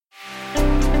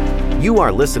You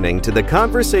are listening to the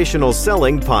Conversational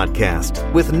Selling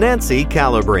Podcast with Nancy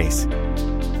Calabrese.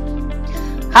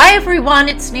 Hi, everyone.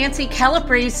 It's Nancy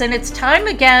Calabrese, and it's time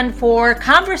again for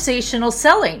Conversational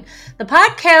Selling, the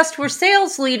podcast where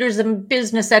sales leaders and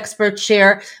business experts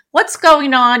share what's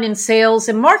going on in sales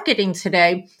and marketing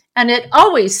today. And it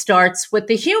always starts with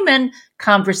the human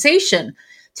conversation.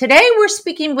 Today, we're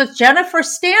speaking with Jennifer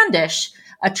Standish,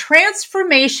 a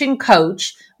transformation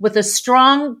coach with a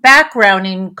strong background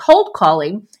in cold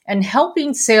calling and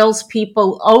helping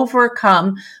salespeople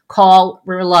overcome call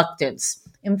reluctance.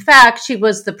 In fact, she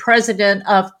was the president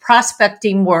of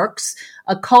Prospecting Works,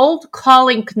 a cold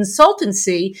calling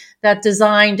consultancy that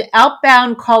designed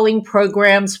outbound calling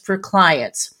programs for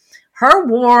clients. Her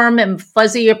warm and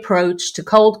fuzzy approach to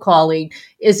cold calling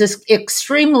is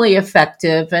extremely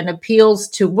effective and appeals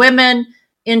to women,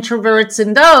 introverts,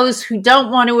 and those who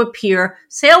don't want to appear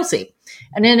salesy.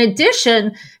 And in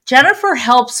addition, Jennifer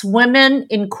helps women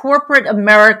in corporate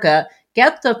America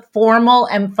get the formal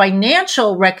and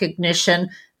financial recognition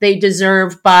they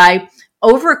deserve by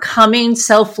overcoming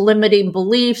self-limiting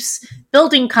beliefs,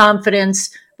 building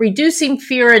confidence, reducing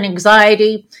fear and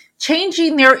anxiety,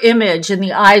 changing their image in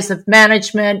the eyes of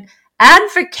management,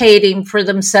 advocating for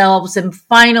themselves, and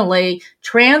finally,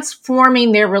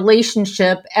 transforming their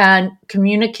relationship and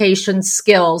communication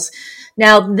skills.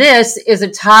 Now, this is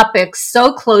a topic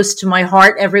so close to my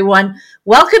heart, everyone.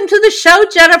 Welcome to the show,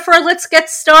 Jennifer. Let's get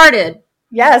started.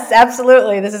 Yes,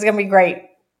 absolutely. This is going to be great.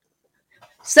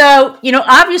 So,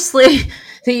 obviously,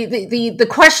 the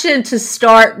question to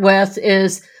start with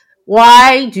is,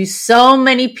 why do so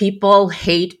many people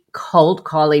hate cold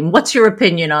calling? What's your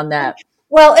opinion on that?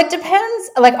 Well, it depends.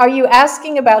 Are you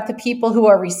asking about the people who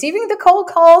are receiving the cold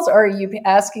calls, or are you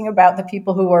asking about the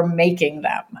people who are making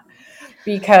them?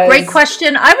 Because great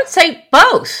question. I would say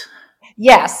both.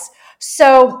 Yes.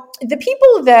 So the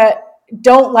people that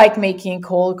don't like making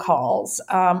cold calls,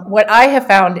 what I have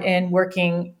found in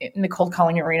working in the cold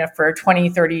calling arena for 20,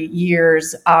 30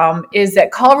 years is that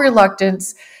call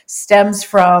reluctance stems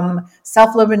from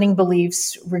self-limiting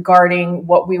beliefs regarding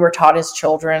what we were taught as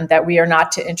children, that we are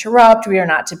not to interrupt, we are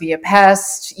not to be a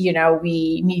pest,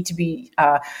 we need to be,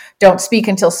 don't speak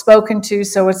until spoken to.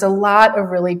 So it's a lot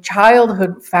of really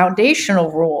childhood foundational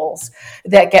rules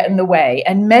that get in the way.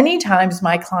 And many times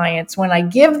my clients, when I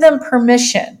give them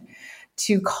permission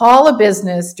to call a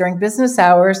business during business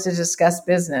hours to discuss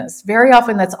business, very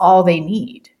often that's all they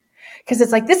need. Because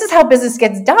it's like, this is how business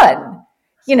gets done.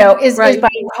 Is by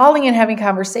calling and having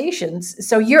conversations.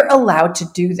 So you're allowed to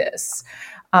do this.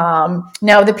 Now,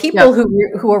 the people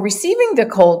who are receiving the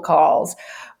cold calls,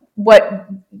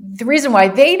 the reason why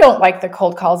they don't like the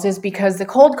cold calls is because the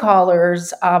cold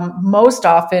callers most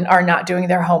often are not doing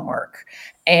their homework,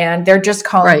 and they're just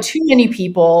calling too many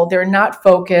people. They're not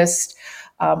focused.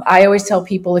 I always tell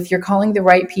people, if you're calling the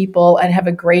right people and have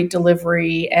a great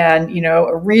delivery and,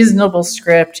 a reasonable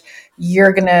script,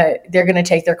 they're going to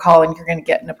take their call and you're going to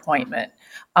get an appointment.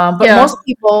 But most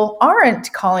people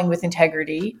aren't calling with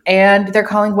integrity, and they're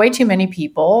calling way too many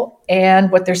people,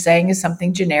 and what they're saying is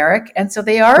something generic. And so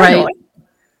they are annoying.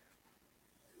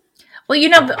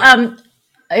 Well,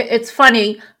 it's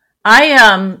funny.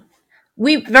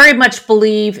 We very much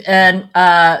believe in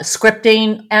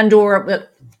scripting and or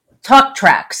talk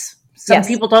tracks. Some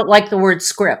people don't like the word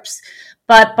scripts,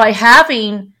 but by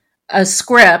having a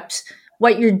script,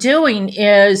 what you're doing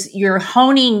is you're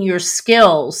honing your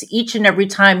skills each and every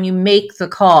time you make the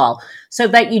call so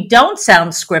that you don't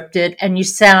sound scripted and you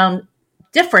sound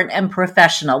different and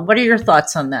professional. What are your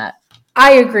thoughts on that?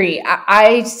 I agree.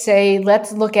 I say,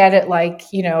 let's look at it like,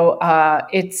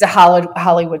 it's a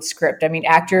Hollywood script. I mean,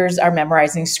 actors are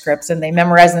memorizing scripts, and they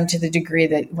memorize them to the degree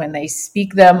that when they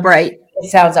speak them, it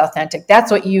sounds authentic. That's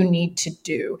what you need to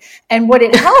do. And what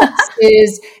it helps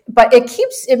is, but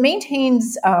you maintain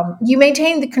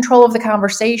the control of the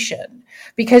conversation,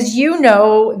 because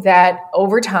that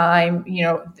over time,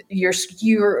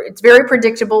 it's very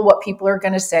predictable what people are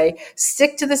going to say.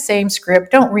 Stick to the same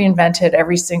script. Don't reinvent it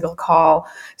every single call.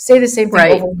 Say the same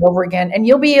thing over and over again, and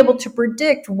you'll be able to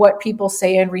predict what people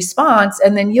say in response,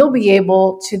 and then you'll be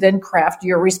able to then craft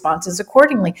your responses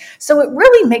accordingly. So it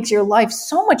really makes your life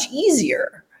so much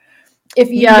easier if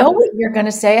you know what you're going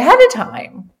to say ahead of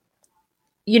time.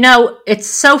 It's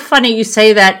so funny you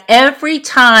say that. Every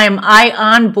time I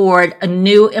onboard a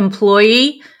new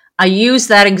employee, I use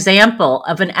that example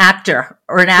of an actor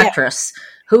or an actress.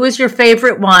 Who is your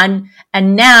favorite one?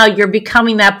 And now you're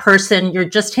becoming that person. You're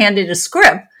just handed a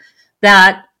script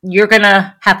that you're going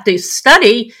to have to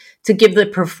study to give the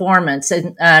performance.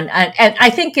 And I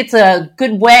think it's a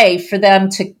good way for them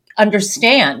to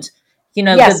understand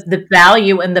Yes. the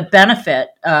value and the benefit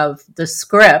of the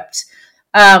script.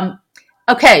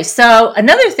 Okay, so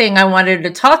another thing I wanted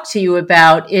to talk to you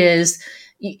about is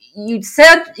you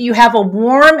said you have a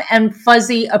warm and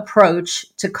fuzzy approach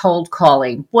to cold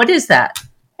calling. What is that?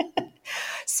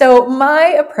 So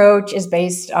my approach is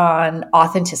based on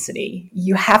authenticity.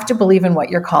 You have to believe in what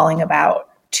you're calling about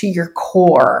to your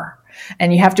core.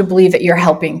 And you have to believe that you're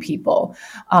helping people.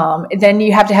 Then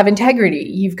you have to have integrity.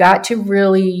 You've got to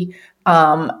really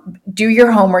do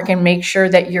your homework and make sure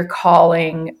that you're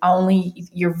calling only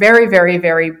your very, very,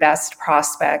 very best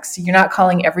prospects. You're not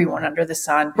calling everyone under the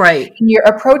sun. Right. And you're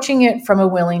approaching it from a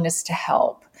willingness to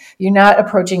help. You're not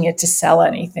approaching it to sell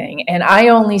anything. And I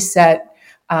only set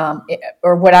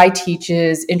or what I teach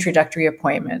is introductory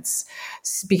appointments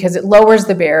because it lowers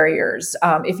the barriers.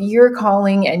 If you're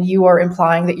calling and you are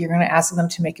implying that you're going to ask them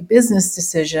to make a business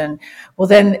decision, well,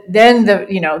 then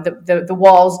the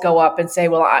walls go up and say,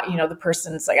 well, the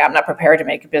person's like, I'm not prepared to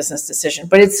make a business decision.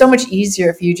 But it's so much easier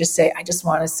if you just say, I just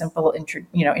want a simple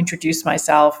introduce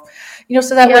myself,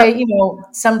 so that way,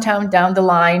 sometime down the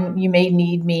line you may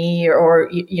need me or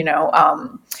you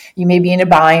may be in a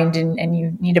bind and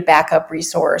you need a backup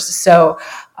resource. So,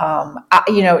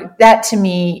 that to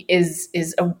me is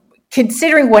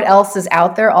considering what else is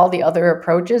out there, all the other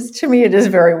approaches, to me, it is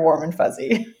very warm and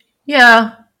fuzzy.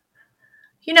 Yeah.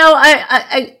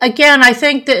 I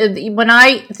think that when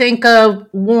I think of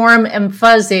warm and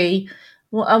fuzzy,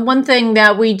 one thing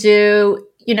that we do,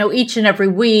 each and every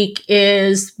week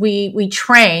is we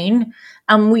train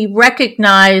and we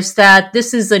recognize that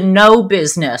this is a no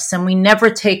business and we never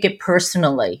take it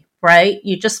personally, right?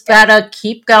 You just gotta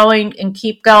keep going and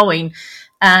keep going.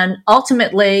 And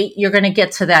ultimately you're going to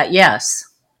get to that. Yes.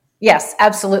 Yes,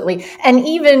 absolutely. And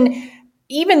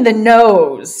even the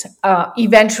no's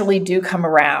eventually do come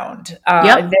around.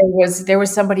 Yep. There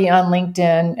was somebody on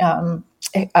LinkedIn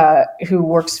who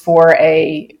works for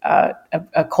a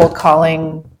cold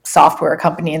calling software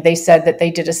company, and they said that they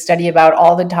did a study about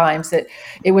all the times that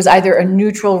it was either a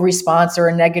neutral response or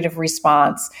a negative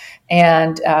response.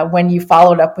 And when you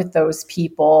followed up with those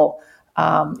people,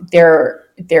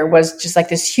 there was just like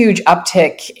this huge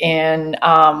uptick in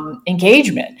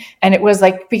engagement. And it was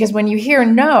like, because when you hear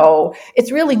no,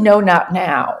 it's really no, not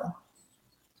now.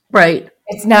 Right.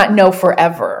 It's not no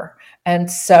forever.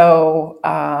 And so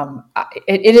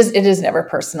it is never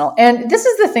personal. And this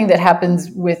is the thing that happens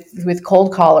with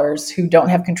cold callers who don't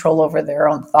have control over their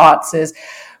own thoughts is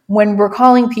when we're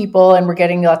calling people and we're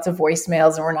getting lots of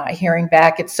voicemails and we're not hearing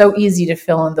back, it's so easy to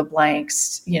fill in the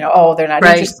blanks, oh, they're not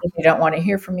interested, they don't want to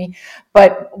hear from me.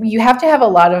 But you have to have a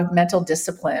lot of mental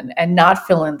discipline and not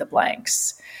fill in the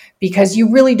blanks because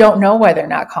you really don't know why they're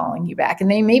not calling you back.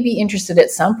 And they may be interested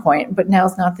at some point, but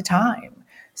now's not the time.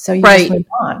 So you just move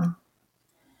on.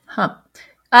 Huh.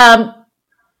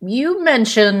 You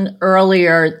mentioned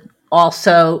earlier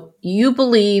also, you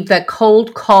believe that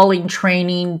cold calling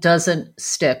training doesn't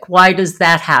stick. Why does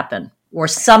that happen? Or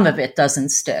some of it doesn't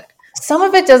stick? Some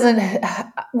of it doesn't.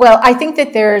 Well, I think that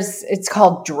it's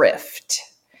called drift.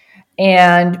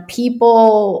 And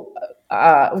people,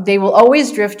 they will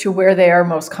always drift to where they are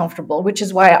most comfortable, which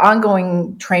is why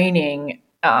ongoing training,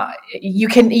 you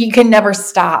can never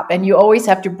stop, and you always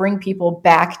have to bring people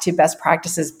back to best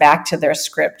practices, back to their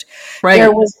script.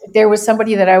 Right. There was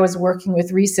somebody that I was working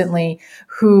with recently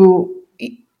who,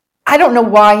 I don't know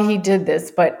why he did this,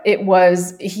 but it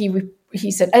was, he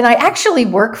said, and I actually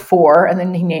work for, and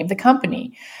then he named the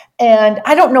company. And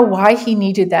I don't know why he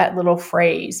needed that little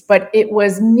phrase, but it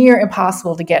was near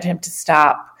impossible to get him to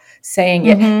stop saying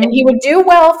it. Mm-hmm. And he would do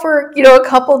well for, a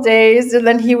couple days, and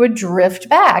then he would drift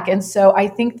back. And so I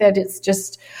think that it's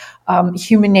just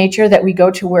human nature that we go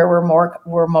to where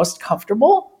we're most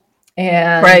comfortable,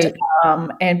 and right.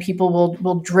 And people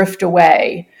will drift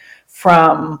away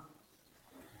from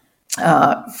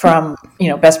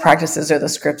best practices or the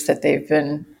scripts that they've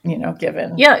been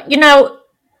given. Yeah,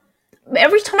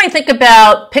 every time I think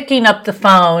about picking up the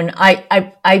phone,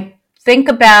 I think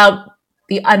about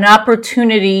an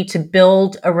opportunity to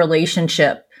build a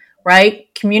relationship,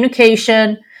 right?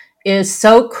 Communication is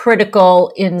so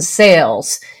critical in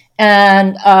sales,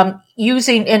 and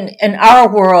using in our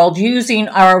world, using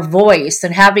our voice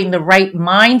and having the right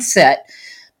mindset,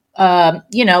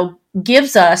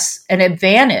 gives us an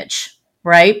advantage,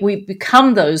 right? We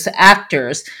become those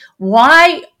actors.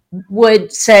 Why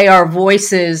would say our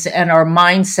voices and our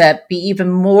mindset be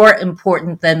even more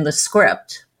important than the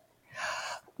script?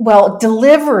 Well,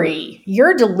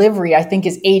 your delivery, I think,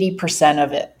 is 80%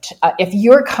 of it. If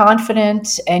you're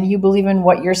confident and you believe in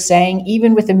what you're saying,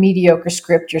 even with a mediocre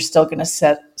script, you're still going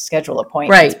to schedule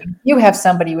appointments. Right. If you have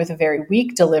somebody with a very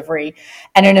weak delivery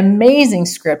and an amazing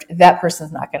script, that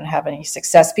person's not going to have any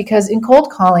success, because in cold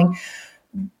calling,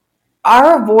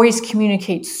 our voice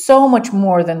communicates so much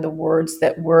more than the words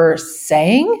that we're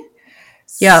saying.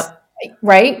 Yeah.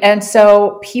 Right. And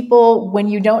so people, when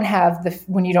you don't have a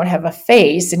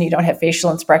face and you don't have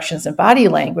facial expressions and body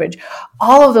language,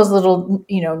 all of those little,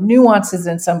 nuances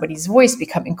in somebody's voice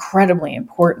become incredibly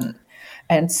important.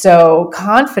 And so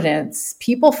confidence,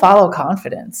 people follow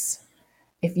confidence.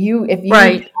 If you,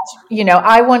 Right.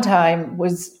 I one time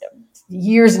was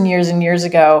years and years and years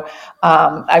ago,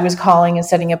 I was calling and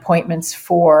setting appointments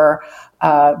for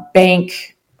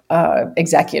bank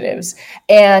executives,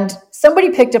 and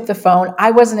somebody picked up the phone.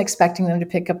 I wasn't expecting them to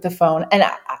pick up the phone, and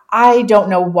I don't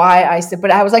know why I said,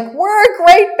 but I was like, "We're a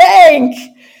great bank,"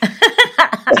 and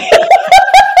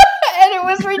it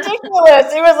was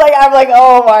ridiculous. It was like, I'm like,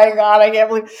 "Oh my God, I can't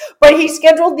believe." But he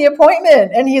scheduled the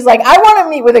appointment, and he's like, "I want to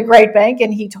meet with a great bank,"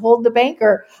 and he told the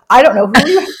banker, "I don't know who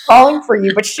you're calling for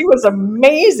you, but she was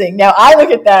amazing." Now I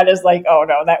look at that as like, "Oh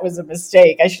no, that was a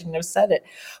mistake. I shouldn't have said it."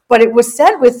 But it was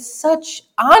said with such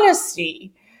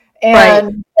honesty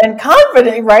and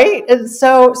confidence, right? And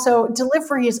so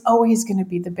delivery is always going to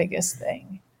be the biggest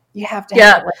thing. You have to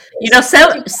have it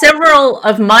right. Several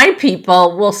of my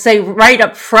people will say right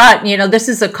up front, this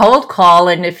is a cold call,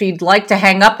 and if you'd like to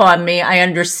hang up on me, I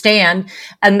understand.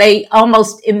 And they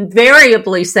almost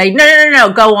invariably say,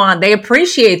 no, go on. They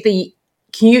appreciate the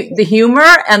humor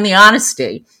and the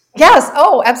honesty. Yes.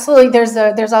 Oh, absolutely.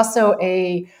 There's also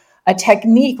a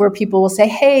technique where people will say,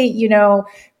 "Hey,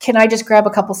 can I just grab a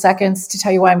couple seconds to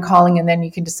tell you why I'm calling, and then you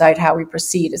can decide how we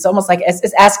proceed." It's almost like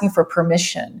it's asking for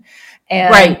permission.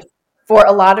 And right. For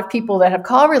a lot of people that have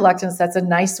call reluctance, that's a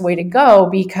nice way to go,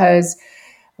 because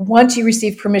once you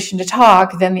receive permission to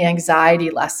talk, then the anxiety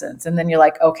lessens. And then you're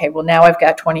like, okay, well, now I've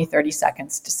got 20, 30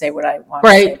 seconds to say what I want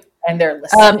to say. And they're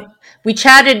listening. We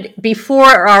chatted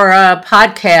before our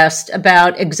podcast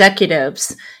about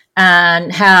executives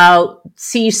and how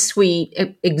C-suite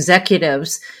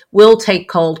executives will take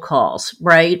cold calls,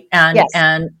 right? And yes.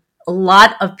 And a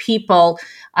lot of people,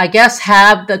 I guess,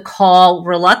 have the call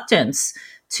reluctance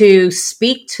to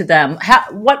speak to them.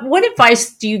 What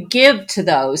advice do you give to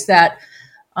those that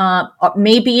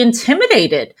may be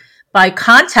intimidated by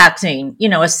contacting,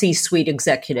 a C-suite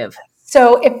executive?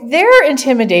 So if they're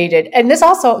intimidated, and this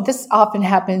often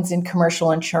happens in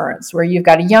commercial insurance, where you've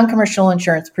got a young commercial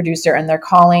insurance producer and they're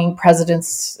calling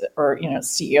presidents or,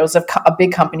 CEOs of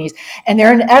big companies, and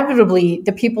they're inevitably,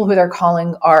 the people who they're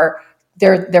calling are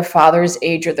their father's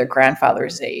age or their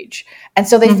grandfather's age. And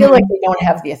so they feel like they don't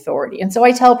have the authority. And so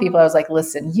I tell people, I was like,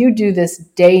 listen, you do this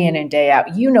day in and day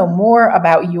out. You know more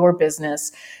about your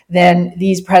business than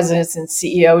these presidents and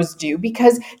CEOs do,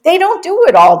 because they don't do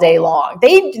it all day long.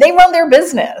 They run their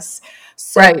business.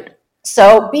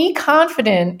 So be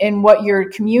confident in what you're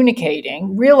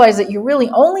communicating. Realize that you're really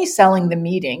only selling the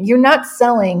meeting. You're not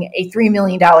selling a $3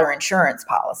 million insurance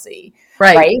policy,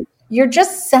 right? You're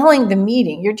just selling the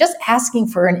meeting. You're just asking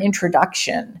for an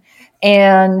introduction.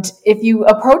 And if you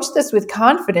approach this with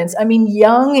confidence,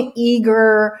 young,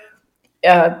 eager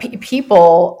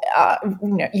people,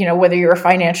 whether you're a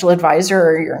financial advisor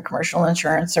or you're in commercial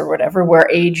insurance or whatever, where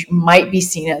age might be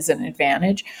seen as an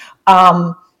advantage,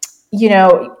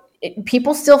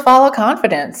 people still follow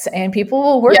confidence, and people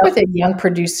will work with a young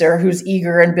producer who's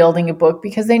eager and building a book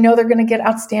because they know they're going to get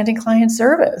outstanding client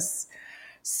service.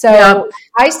 So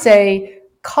I say,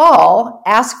 call,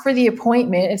 ask for the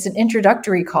appointment. It's an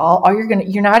introductory call.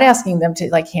 You're not asking them to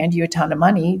hand you a ton of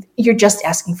money. You're just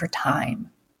asking for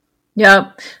time.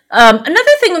 Yeah.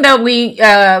 Another thing that we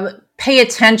pay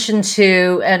attention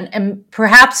to, and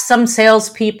perhaps some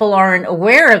salespeople aren't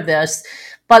aware of this,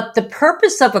 but the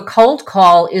purpose of a cold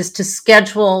call is to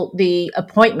schedule the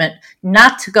appointment,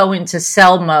 not to go into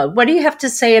sell mode. What do you have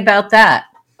to say about that?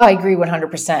 I agree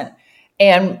 100%.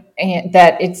 And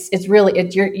that it's really,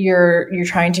 you're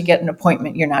trying to get an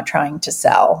appointment. You're not trying to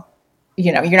sell.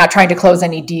 You're not trying to close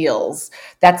any deals.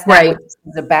 That's not what this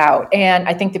is about. And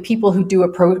I think the people who do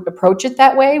approach it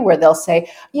that way, where they'll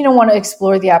say, want to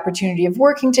explore the opportunity of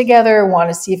working together, want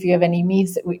to see if you have any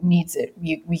needs that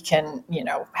we can,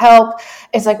 help.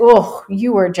 It's like, oh,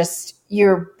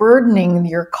 you're burdening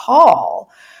your call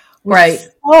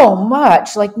with so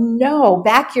much. Like, no,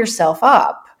 back yourself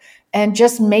up. and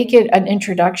just make it an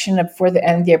introduction for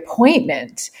the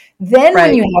appointment. Then when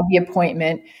Right. you have the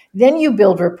appointment, then you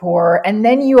build rapport, and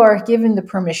then you are given the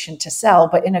permission to sell.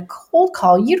 But in a cold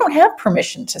call, you don't have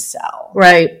permission to sell.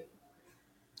 Right.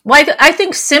 Well, I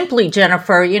think simply,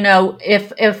 Jennifer,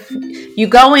 if you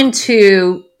go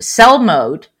into sell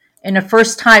mode in a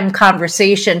first time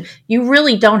conversation, you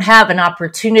really don't have an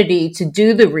opportunity to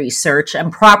do the research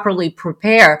and properly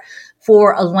prepare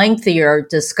for a lengthier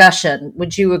discussion.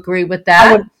 Would you agree with that?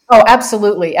 I would. Oh,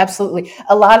 absolutely, absolutely.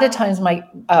 A lot of times, my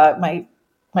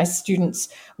students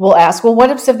will ask, "Well, what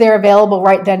if they're available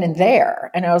right then and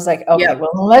there?" And I was like, "Okay, Yeah.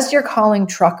 well, unless you're calling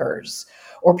truckers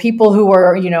or people who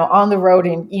are, on the road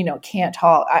and, can't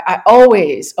talk, I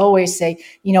always say,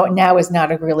 now is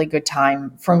not a really good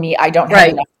time for me. I don't have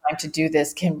Right. enough time to do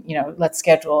this. Let's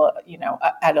schedule,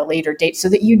 at a later date, so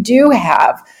that you do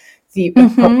have the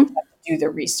appropriate time to do the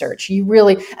research. You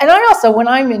really, and I also, when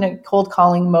I'm in a cold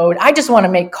calling mode, I just want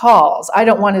to make calls. I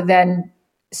don't want to then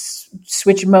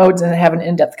switch modes and have an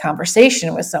in-depth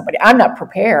conversation with somebody. I'm not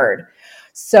prepared.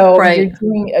 So Right. you're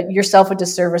doing yourself a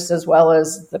disservice as well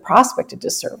as the prospect a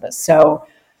disservice. So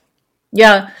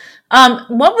Yeah.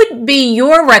 What would be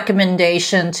your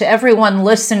recommendation to everyone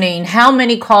listening? How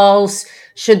many calls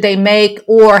should they make,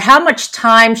 or how much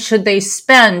time should they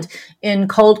spend in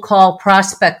cold call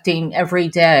prospecting every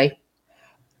day?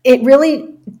 it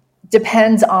really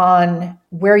depends on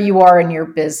where you are in your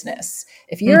business.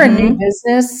 If you're a new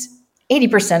business,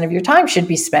 80% of your time should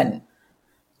be spent,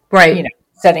 Right.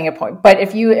 setting a point. But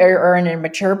if you are in a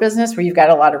mature business where you've got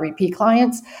a lot of repeat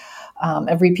clients,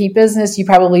 a repeat business, you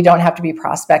probably don't have to be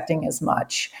prospecting as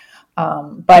much.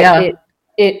 But Yeah.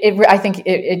 I think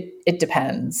it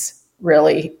depends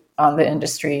really on the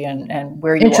industry and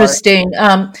where you Interesting.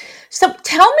 So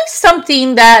tell me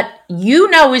something that you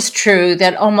know is true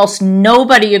that almost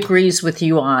nobody agrees with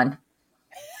you on.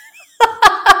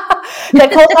 are.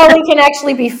 That cold calling can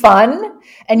actually be fun,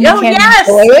 and you Oh, can yes.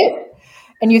 enjoy it.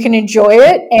 And you can enjoy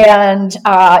it. And,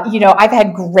 I've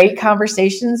had great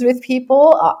conversations with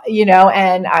people,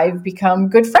 and I've become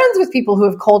good friends with people who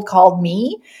have cold called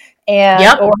me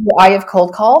Yep. or who I have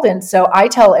cold called. And so I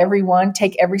tell everyone,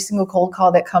 take every single cold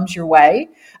call that comes your way.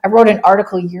 I wrote an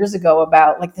article years ago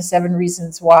about like the 7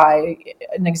 reasons why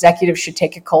an executive should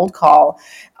take a cold call,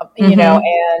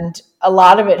 and a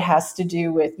lot of it has to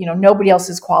do with, nobody else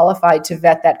is qualified to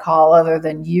vet that call other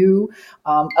than you.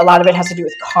 A lot of it has to do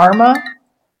with karma.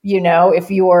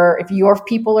 If your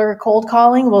people are cold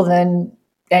calling, well, then,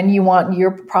 and you want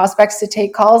your prospects to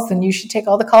take calls, then you should take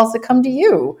all the calls that come to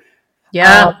you.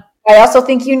 Yeah. I also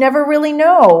think you never really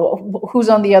know who's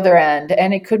on the other end,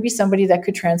 and it could be somebody that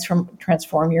could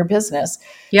transform your business.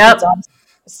 Yep. It's awesome.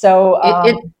 So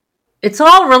It's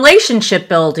all relationship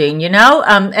building,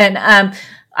 I'm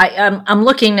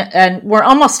looking, and we're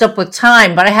almost up with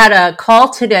time, but I had a call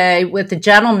today with a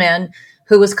gentleman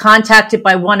who was contacted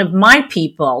by one of my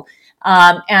people.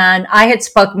 And I had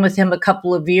spoken with him a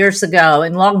couple of years ago.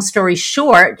 And long story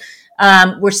short,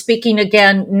 we're speaking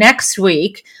again next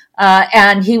week.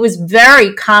 And he was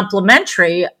very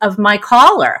complimentary of my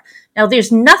caller. Now,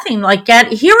 there's nothing like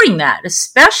hearing that,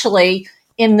 especially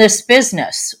in this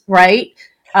business, right?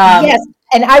 yes,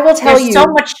 and I will tell There's you, so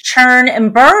much churn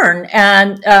and burn,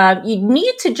 and you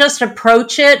need to just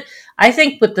approach it, I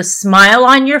think, with the smile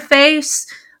on your face,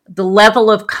 the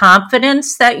level of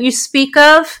confidence that you speak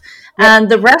of, and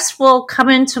the rest will come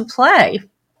into play.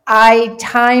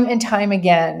 time and time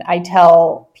again, I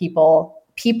tell people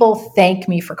thank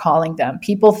me for calling them.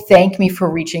 People thank me for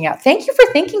reaching out. Thank you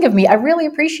for thinking of me. I really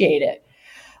appreciate it.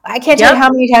 I can't tell you how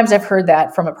many times I've heard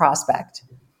that from a prospect.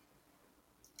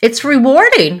 It's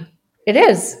rewarding. It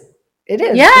is. It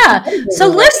is. Yeah. So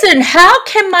listen, how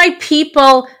can my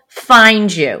people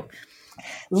find you?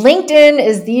 LinkedIn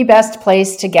is the best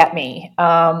place to get me.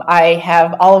 I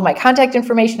have all of my contact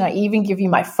information. I even give you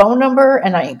my phone number,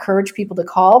 and I encourage people to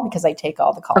call because I take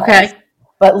all the calls. Okay.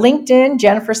 But LinkedIn,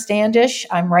 Jennifer Standish,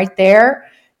 I'm right there.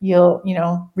 You'll,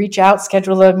 reach out,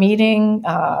 schedule a meeting.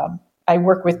 I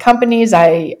work with companies.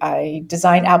 I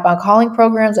design outbound calling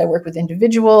programs. I work with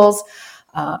individuals.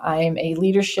 I'm a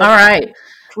leadership. All right.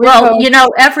 Well,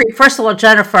 first of all,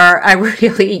 Jennifer, I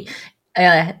really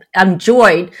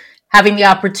enjoyed having the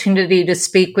opportunity to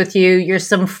speak with you. You're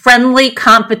some friendly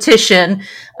competition.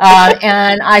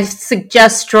 And I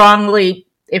suggest strongly,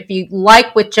 if you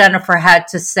like what Jennifer had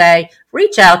to say,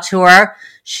 reach out to her.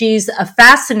 She's a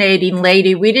fascinating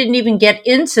lady. We didn't even get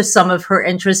into some of her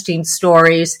interesting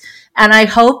stories. And I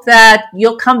hope that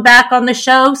you'll come back on the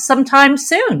show sometime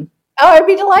soon. Oh, I'd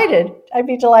be delighted.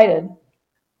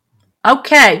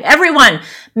 Okay, everyone,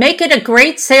 make it a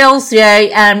great sales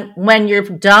day. And when you're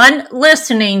done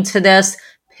listening to this,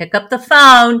 pick up the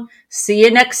phone. See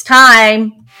you next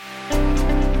time.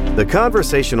 The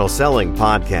Conversational Selling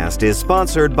Podcast is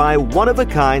sponsored by One of a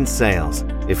Kind Sales.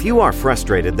 If you are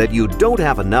frustrated that you don't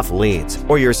have enough leads,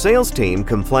 or your sales team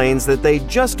complains that they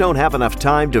just don't have enough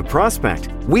time to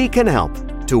prospect, we can help.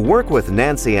 To work with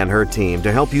Nancy and her team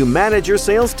to help you manage your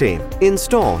sales team,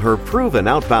 install her proven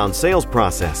outbound sales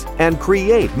process, and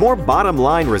create more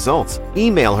bottom-line results,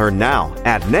 email her now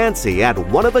at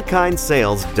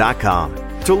nancy@oneofakindSales.com.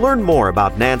 To learn more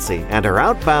about Nancy and her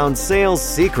outbound sales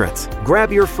secrets,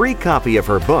 grab your free copy of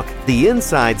her book, The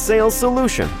Inside Sales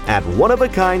Solution, at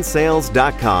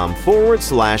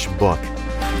oneofakindSales.com/book.